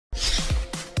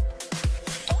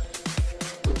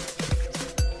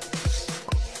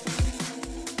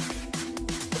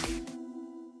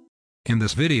In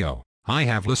this video, I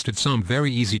have listed some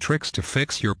very easy tricks to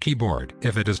fix your keyboard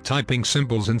if it is typing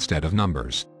symbols instead of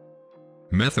numbers.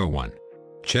 Method 1.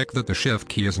 Check that the Shift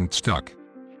key isn't stuck.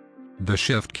 The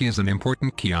Shift key is an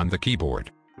important key on the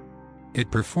keyboard.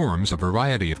 It performs a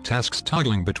variety of tasks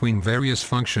toggling between various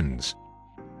functions.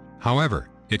 However,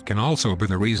 it can also be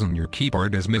the reason your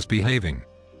keyboard is misbehaving.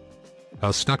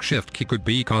 A stuck Shift key could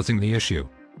be causing the issue.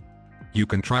 You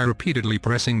can try repeatedly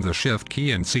pressing the Shift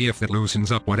key and see if it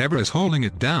loosens up whatever is holding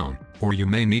it down, or you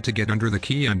may need to get under the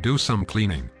key and do some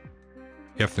cleaning.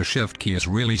 If the Shift key is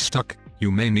really stuck, you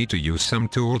may need to use some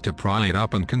tool to pry it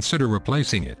up and consider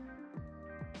replacing it.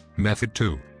 Method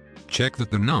 2. Check that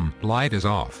the num light is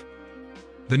off.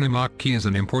 The num lock key is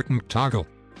an important toggle.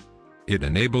 It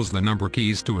enables the number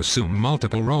keys to assume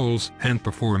multiple roles and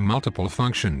perform multiple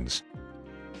functions.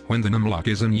 When the num lock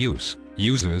is in use,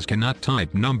 users cannot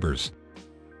type numbers.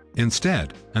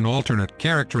 Instead, an alternate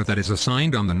character that is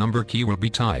assigned on the number key will be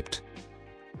typed.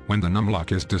 When the num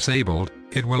lock is disabled,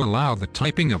 it will allow the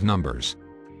typing of numbers.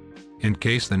 In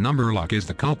case the number lock is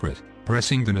the culprit,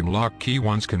 pressing the num lock key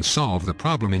once can solve the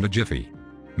problem in a jiffy.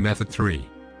 Method 3.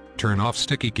 Turn off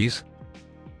sticky keys.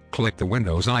 Click the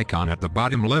Windows icon at the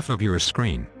bottom left of your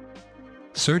screen.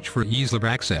 Search for Ease of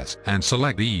Access and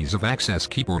select Ease of Access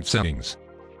Keyboard Settings.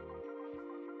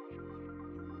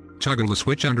 Toggle the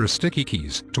switch under Sticky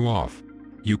Keys to off.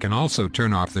 You can also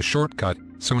turn off the shortcut,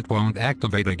 so it won't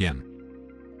activate again.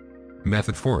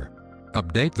 Method 4.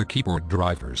 Update the keyboard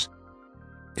drivers.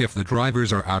 If the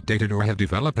drivers are outdated or have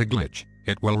developed a glitch,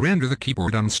 it will render the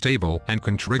keyboard unstable and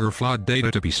can trigger flawed data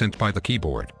to be sent by the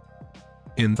keyboard.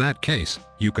 In that case,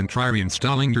 you can try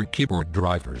reinstalling your keyboard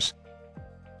drivers.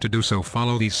 To do so,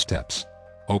 follow these steps.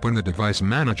 Open the Device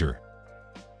Manager.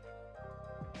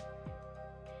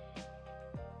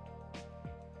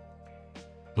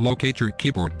 Locate your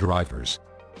keyboard drivers.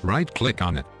 Right-click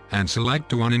on it, and select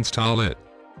to uninstall it.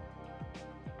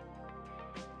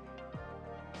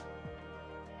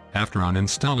 After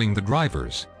uninstalling the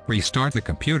drivers, restart the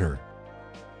computer.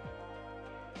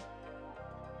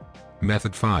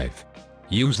 Method 5.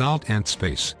 Use Alt and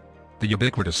Space. The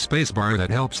ubiquitous spacebar that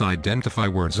helps identify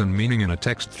words and meaning in a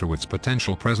text through its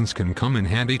potential presence can come in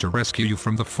handy to rescue you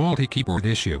from the faulty keyboard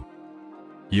issue.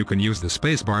 You can use the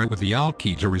spacebar with the Alt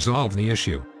key to resolve the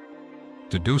issue.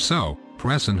 To do so,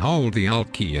 press and hold the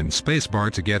Alt key and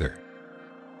spacebar together.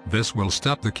 This will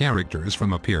stop the characters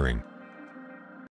from appearing.